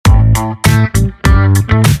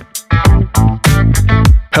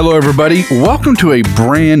Hello, everybody. Welcome to a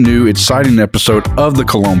brand new, exciting episode of the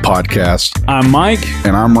Cologne Podcast. I'm Mike.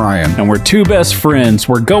 And I'm Ryan. And we're two best friends.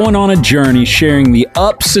 We're going on a journey sharing the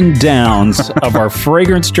ups and downs of our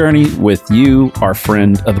fragrance journey with you, our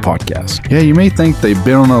friend of the podcast. Yeah, you may think they've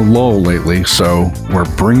been on a lull lately, so we're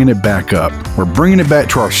bringing it back up. We're bringing it back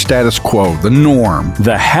to our status quo, the norm.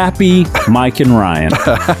 The happy Mike and Ryan.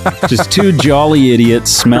 Just two jolly idiots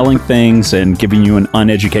smelling things and giving you an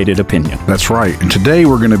uneducated opinion. That's right. And today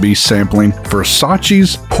we're going to be sampling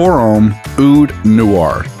Versace's Homme Oud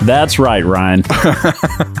Noir. That's right, Ryan.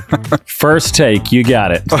 First take, you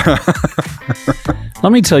got it.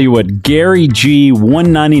 Let me tell you what Gary G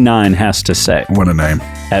 199 has to say. What a name.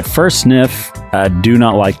 At first sniff, I do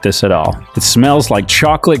not like this at all. It smells like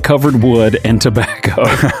chocolate-covered wood and tobacco.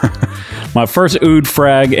 My first oud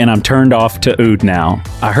frag, and I'm turned off to oud now.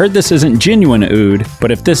 I heard this isn't genuine oud,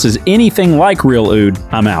 but if this is anything like real oud,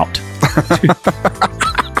 I'm out.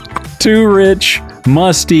 Too rich,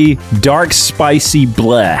 musty, dark, spicy,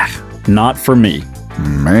 blah. Not for me.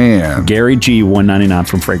 Man. Gary G 199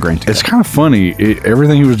 from Fragrant. It's kind of funny.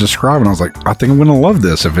 Everything he was describing, I was like, I think I'm going to love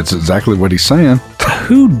this if it's exactly what he's saying.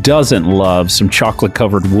 Who doesn't love some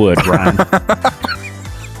chocolate-covered wood, Ryan?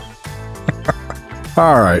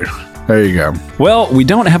 All right. There you go. Well, we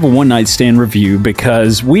don't have a one-night stand review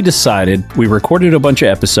because we recorded a bunch of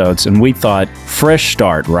episodes and we thought, fresh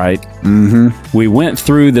start, right? Mm-hmm. We went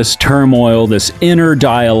through this turmoil, this inner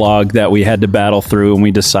dialogue that we had to battle through, and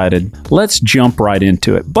we decided, let's jump right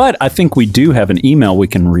into it. But I think we do have an email we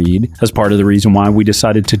can read as part of the reason why we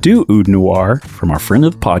decided to do Oud Noir from our friend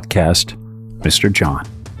of the podcast, Mr. John.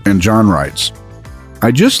 And John writes, I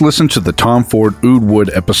just listened to the Tom Ford Oud Wood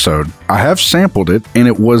episode. I have sampled it, and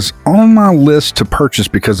it was on my list to purchase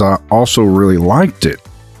because I also really liked it.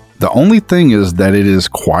 The only thing is that it is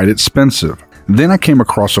quite expensive. Then I came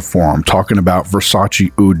across a forum talking about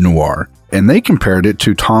Versace Oud Noir, and they compared it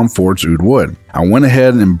to Tom Ford's Oud Wood. I went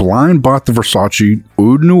ahead and blind bought the Versace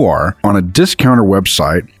Oud Noir on a discounter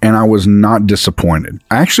website, and I was not disappointed.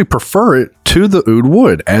 I actually prefer it to the Oud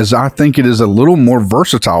Wood, as I think it is a little more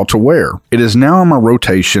versatile to wear. It is now on my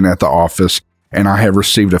rotation at the office, and I have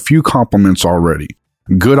received a few compliments already.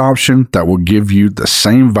 Good option that will give you the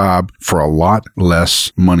same vibe for a lot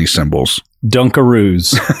less money symbols.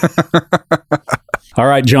 Dunkaroos. All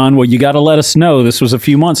right, John, well, you got to let us know. This was a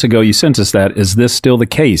few months ago. You sent us that. Is this still the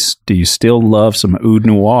case? Do you still love some Oud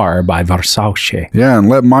Noir by Versace? Yeah, and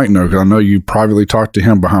let Mike know, because I know you privately talk to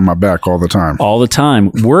him behind my back all the time. All the time.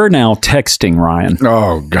 We're now texting, Ryan.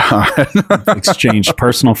 Oh, God. Exchanged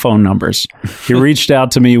personal phone numbers. He reached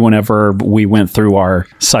out to me whenever we went through our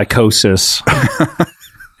psychosis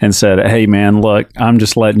and said, hey, man, look, I'm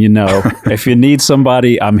just letting you know. If you need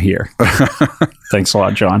somebody, I'm here. Thanks a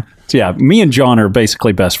lot, John. So, yeah, me and John are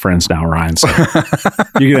basically best friends now, Ryan. So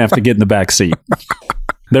you're going to have to get in the back seat.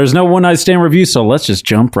 There's no one-night stand review, so let's just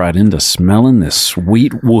jump right into smelling this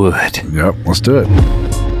sweet wood. Yep, let's do it.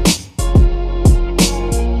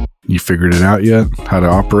 You figured it out yet? How to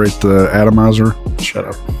operate the atomizer? Shut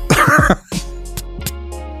up.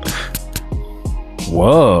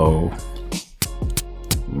 Whoa.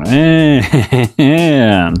 Man.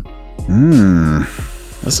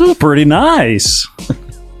 This is pretty nice.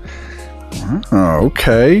 Oh,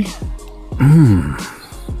 okay.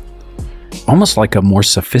 Almost like a more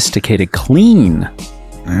sophisticated, clean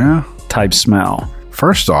type smell.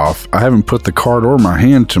 First off, I haven't put the card or my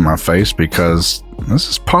hand to my face because this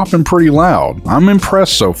is popping pretty loud. I'm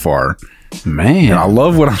impressed so far. Man. And I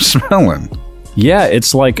love what I'm smelling. Yeah,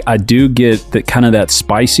 it's like I do get that kind of that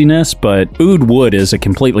spiciness, but Oud Wood is a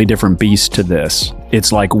completely different beast to this.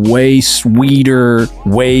 It's like way sweeter,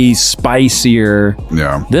 way spicier.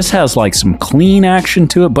 Yeah. This has like some clean action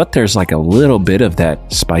to it, but there's like a little bit of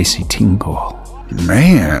that spicy tingle.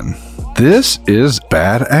 Man, this is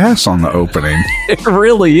badass on the opening. It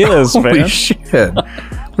really is, man. Holy shit.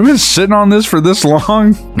 We've been sitting on this for this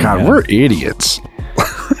long? God, we're idiots.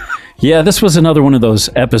 Yeah, this was another one of those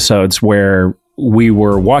episodes where we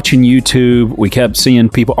were watching YouTube. We kept seeing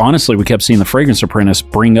people, honestly, we kept seeing the Fragrance Apprentice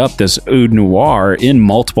bring up this Oud Noir in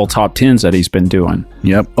multiple top 10s that he's been doing.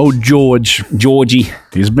 Yep. Oh, Georgie.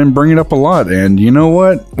 He's been bringing up a lot. And you know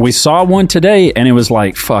what? We saw one today and it was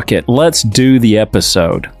like, fuck it. Let's do the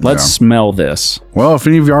episode. Let's smell this. Well, if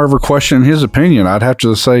any of y'all ever question his opinion, I'd have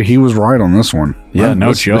to say he was right on this one. Yeah,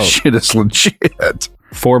 no joke. This shit is legit.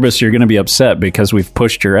 Forbes, you're going to be upset because we've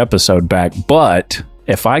pushed your episode back, but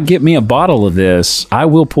if I get me a bottle of this, I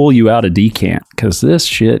will pull you out a decant because this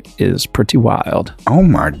shit is pretty wild. Oh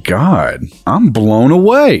my God. I'm blown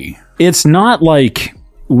away. It's not like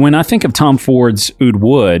when I think of Tom Ford's Oud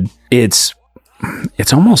Wood, it's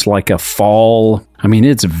almost like a fall. I mean,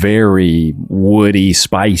 it's very woody,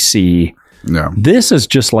 spicy. Yeah. This is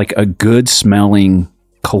just like a good smelling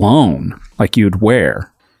cologne, like you'd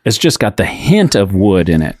wear. It's just got the hint of wood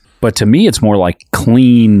in it. But to me, it's more like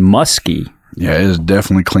clean, musky. Yeah, it is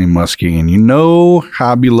definitely clean, musky. And you know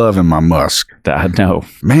how I be loving my musk. I know.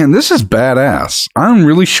 Man, this is badass. I'm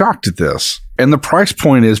really shocked at this. And the price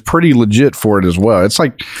point is pretty legit for it as well. It's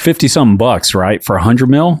like 50-something bucks, right? For 100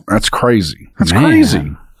 mil? That's crazy. That's Man.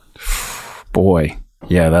 crazy. Boy.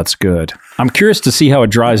 Yeah, that's good. I'm curious to see how it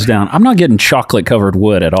dries down. I'm not getting chocolate-covered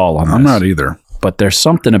wood at all on this. I'm not either. But there's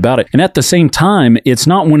something about it. And at the same time, it's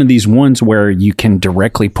not one of these ones where you can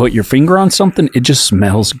directly put your finger on something. It just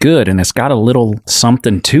smells good, and it's got a little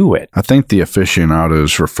something to it. I think the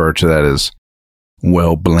aficionados refer to that as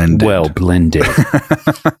well blended. Well blended.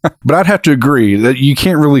 But I'd have to agree that you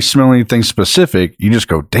can't really smell anything specific. You just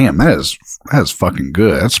go, damn, that is fucking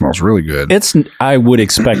good. That smells really good. I would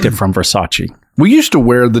expect it from Versace. We used to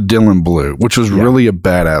wear the Dylan Blue, which was really a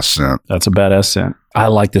badass scent. That's a badass scent. I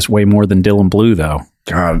like this way more than Dylan Blue, though.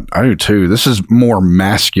 God, I do too. This is more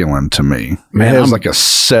masculine to me. Man, it has like a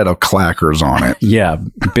set of clackers on it. Yeah,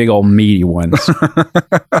 big old meaty ones.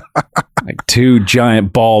 Like two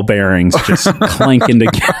giant ball bearings just clanking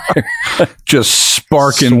together. Just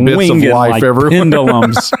sparking bits of Swinging life like everywhere.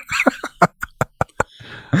 pendulums.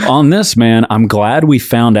 On this, man, I'm glad we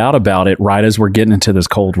found out about it right as we're getting into this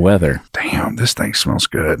cold weather. Damn, this thing smells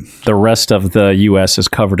good. The rest of the U.S. is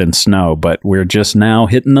covered in snow, but we're just now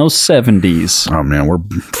hitting those 70s. Oh, man, we're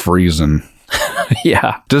freezing.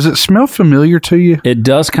 Yeah. Does it smell familiar to you? It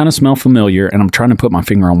does kind of smell familiar, and I'm trying to put my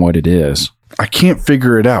finger on what it is. I can't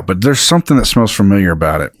figure it out, but there's something that smells familiar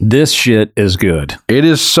about it. This shit is good. It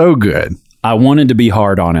is so good. I wanted to be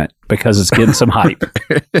hard on it because it's getting some hype.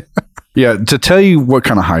 Yeah, to tell you what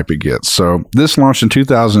kind of hype it gets. So this launched in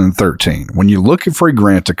 2013. When you look at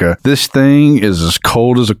Fragrantica, this thing is as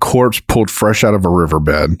cold as a corpse pulled fresh out of a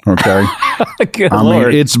riverbed. Okay. Good I Lord.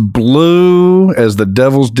 mean, it's blue as the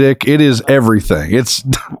devil's dick. It is everything.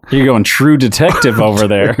 You're going true detective over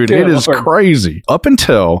there. Dude, it is crazy. Up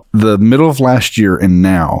until the middle of last year and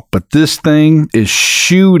now, but this thing is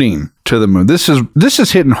shooting to the moon. This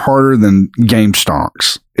is hitting harder than game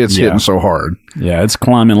stonks. It's hitting so hard. Yeah, it's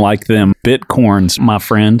climbing like them Bitcoins, my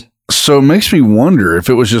friend. So it makes me wonder if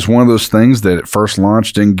it was just one of those things that at first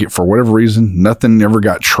launched didn't get, for whatever reason, nothing ever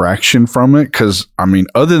got traction from it. Because, I mean,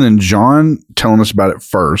 other than John telling us about it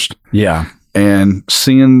first. Yeah. And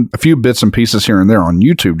seeing a few bits and pieces here and there on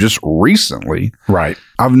YouTube just recently. Right.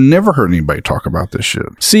 I've never heard anybody talk about this shit.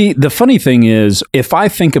 See, the funny thing is, if I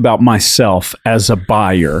think about myself as a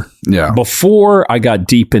buyer, before I got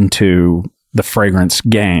deep into the fragrance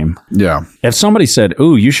game, if somebody said,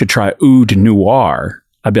 "Ooh, you should try Oud Noir,"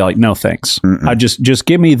 I'd be like, "No, thanks. I just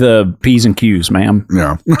give me the P's and Q's, ma'am."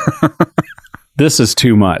 Yeah. This is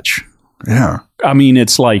too much. Yeah. I mean,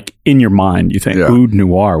 it's like in your mind, you think, Oud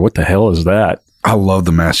Noir, what the hell is that? I love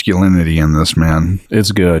the masculinity in this, man.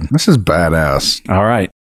 It's good. This is badass. All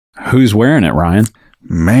right. Who's wearing it, Ryan?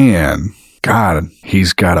 Man, God,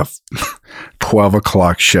 he's got a 12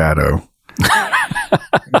 o'clock shadow.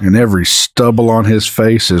 And every stubble on his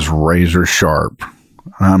face is razor sharp.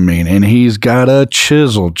 I mean, and he's got a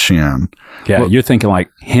chiseled chin. Yeah, you're thinking like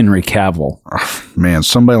Henry Cavill. Man,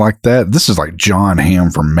 somebody like that. This is like John Hamm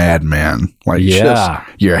from Mad Men. Like, just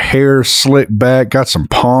your hair slicked back, got some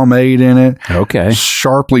pomade in it. Okay.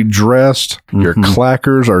 Sharply dressed. Your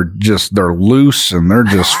clackers are just, they're loose and they're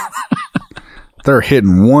just, they're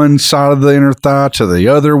hitting one side of the inner thigh to the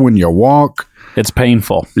other when you walk. It's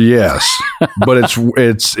painful. Yes, but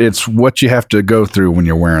it's what you have to go through when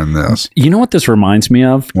you're wearing this. You know what this reminds me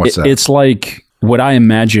of? What's that? It's like what I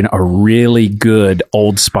imagine a really good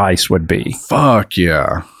Old Spice would be. Fuck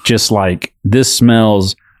yeah. Just like this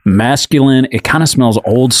smells masculine. It kind of smells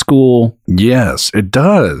old school. Yes, it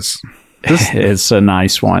does. It's a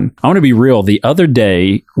nice one. I want to be real. The other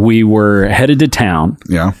day, we were headed to town.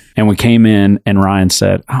 Yeah. And we came in and Ryan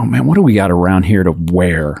said, "Oh, man, what do we got around here to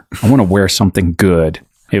wear? I want to wear something good."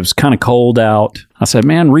 It was kind of cold out. I said,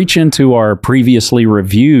 "Man, reach into our previously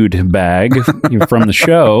reviewed bag from the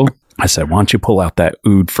show." I said, "Why don't you pull out that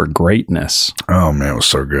Oud for Greatness?" Oh, man, it was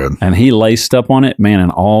so good. And he laced up on it, man,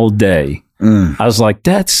 and all day. I was like,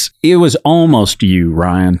 it was almost you,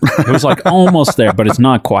 Ryan. It was like almost there, but it's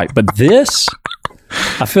not quite. But this,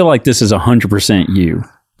 I feel like this is 100% you.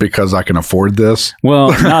 because I can afford this. Well,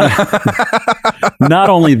 not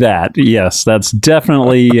only that. Yes, that's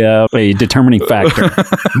definitely a determining factor.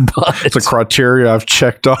 But It's a criteria I've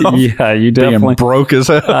checked off. yeah, you definitely Being broke as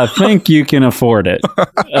hell. I think you can afford it.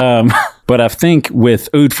 But I think with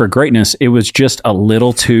Oud for Greatness, it was just a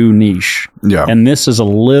little too niche. Yeah. And this is a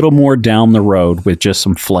little more down the road with just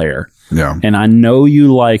some flair. Yeah. And I know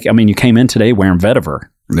you you came in today wearing vetiver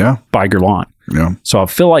Yeah. by Guerlain. Yeah. So I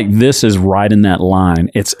feel like this is right in that line.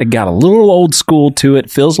 It got a little old school to it,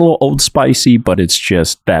 feels a little old spicy, but it's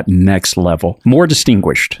just that next level. More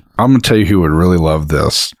distinguished. I'm going to tell you who would really love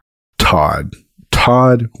this. Todd.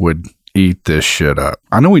 Todd would eat this shit up.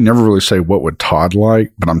 I know we never really say what would Todd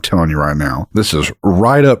like, but I'm telling you right now, this is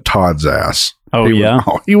right up Todd's ass. Oh, yeah?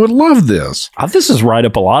 He would love this. This is right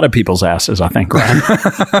up a lot of people's asses, I think, Ryan.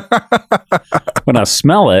 When I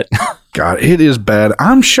smell it. God, it is bad.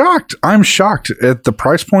 I'm shocked. I'm shocked at the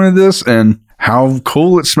price point of this and how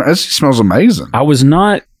cool it smells. It smells amazing. I was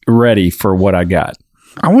not ready for what I got.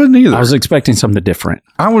 I wasn't either. I was expecting something different.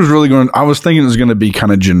 I was thinking it was going to be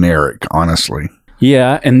kind of generic, honestly.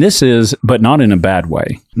 Yeah, and this is, but not in a bad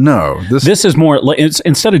way. No. This is more,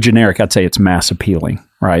 instead of generic, I'd say it's mass appealing,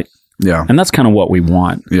 right? Yeah. And that's kind of what we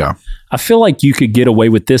want. Yeah. I feel like you could get away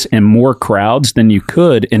with this in more crowds than you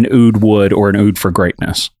could in Oud Wood or an Oud for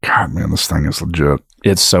Greatness. God, man, this thing is legit.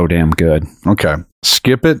 It's so damn good. Okay.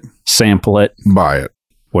 Skip it. Sample it. Buy it.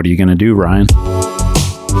 What are you going to do, Ryan?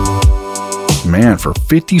 Man, for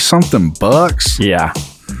 50-something bucks? Yeah.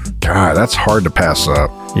 God, that's hard to pass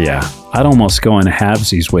up. Yeah. I'd almost go in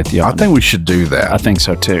halvesies with you. I think we should do that. I think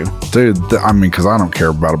so too. Dude, because I don't care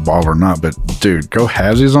about a bottle or not, but dude, go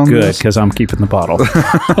halvesies on Good, this. because I'm keeping the bottle. 50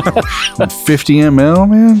 ml,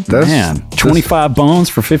 man? 25 bones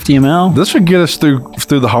for 50 ml? This would get us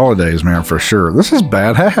through the holidays, man, for sure. This is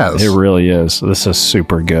badass. It really is. This is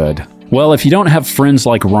super good. Well, if you don't have friends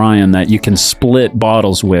like Ryan that you can split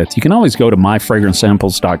bottles with, you can always go to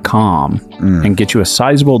myfragrancesamples.com and get you a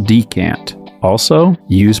sizable decant. Also,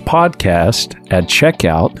 use podcast at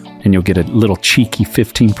checkout and you'll get a little cheeky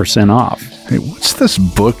 15% off. Hey, what's this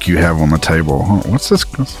book you have on the table? What's this?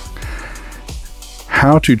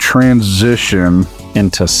 How to transition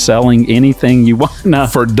into selling anything you want. No.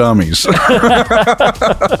 For dummies. Did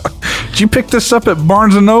you pick this up at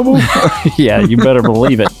Barnes & Noble? Yeah, you better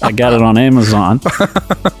believe it. I got it on Amazon.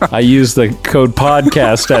 I use the code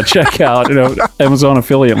podcast at checkout. Amazon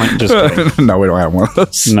affiliate link. Just kidding. No, we don't have one of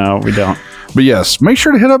those. No, we don't. But yes, make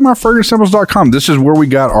sure to hit up myfragrancesamples.com. This is where we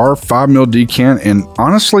got our 5ml decant. And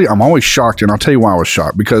honestly, I'm always shocked. And I'll tell you why I was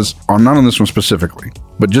shocked. Because, not on this one specifically,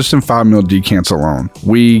 but just in 5ml decants alone,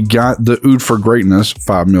 we got the Oud for Greatness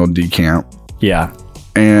 5ml decant. Yeah.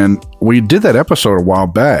 And we did that episode a while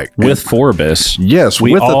back. With Forbes. Yes.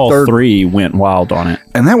 We all three went wild on it.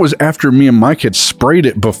 And that was after me and Mike had sprayed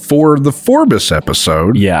it before the Forbes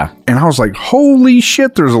episode. Yeah. And I was like, holy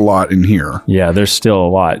shit, there's a lot in here. Yeah, there's still a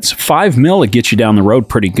lot. It's 5 mil, it gets you down the road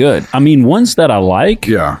pretty good. I mean, ones that I like,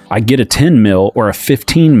 I get a 10 mil or a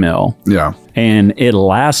 15 mil. Yeah. And it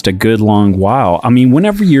lasts a good long while. I mean,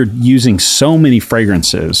 whenever you're using so many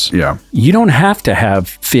fragrances, you don't have to have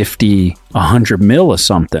 50, 100 mil of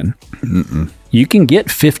something. Mm-mm. You can get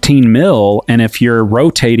 15 mil, and if you're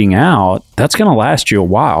rotating out, that's going to last you a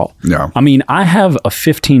while. Yeah. I mean, I have a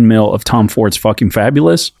 15 mil of Tom Ford's Fucking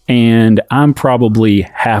Fabulous, and I'm probably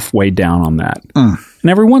halfway down on that. And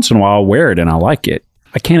every once in a while, I'll wear it, and I like it.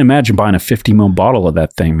 I can't imagine buying a 50 mil bottle of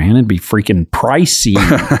that thing, man. It'd be freaking pricey.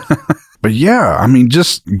 But yeah, I mean,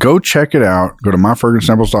 just go check it out. Go to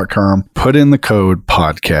myfragrancesamples.com, put in the code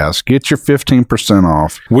podcast, get your 15%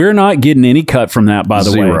 off. We're not getting any cut from that, by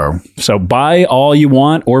the way. So buy all you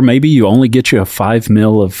want, or maybe you only get you a 5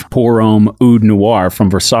 mil of Pour Homme Oud Noir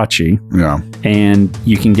from Versace. Yeah. And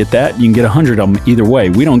you can get that. You can get 100 of them either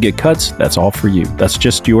way. We don't get cuts. That's all for you. That's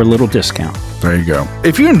just your little discount. There you go.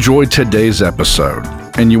 If you enjoyed today's episode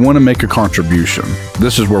and you want to make a contribution,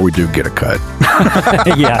 this is where we do get a cut.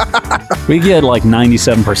 Yeah. We get like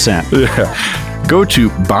 97%. Yeah. Go to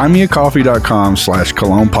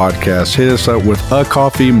buymeacoffee.com/Cologne podcast. Hit us up with a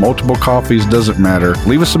coffee, multiple coffees, doesn't matter.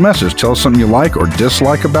 Leave us a message. Tell us something you like or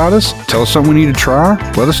dislike about us. Tell us something we need to try.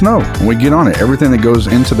 Let us know. When we get on it, everything that goes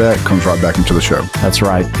into that comes right back into the show. That's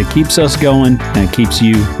right. It keeps us going and it keeps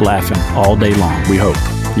you laughing all day long. We hope.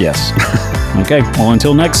 Yes. Okay. Well,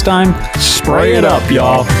 until next time, spray it up,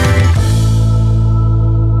 y'all.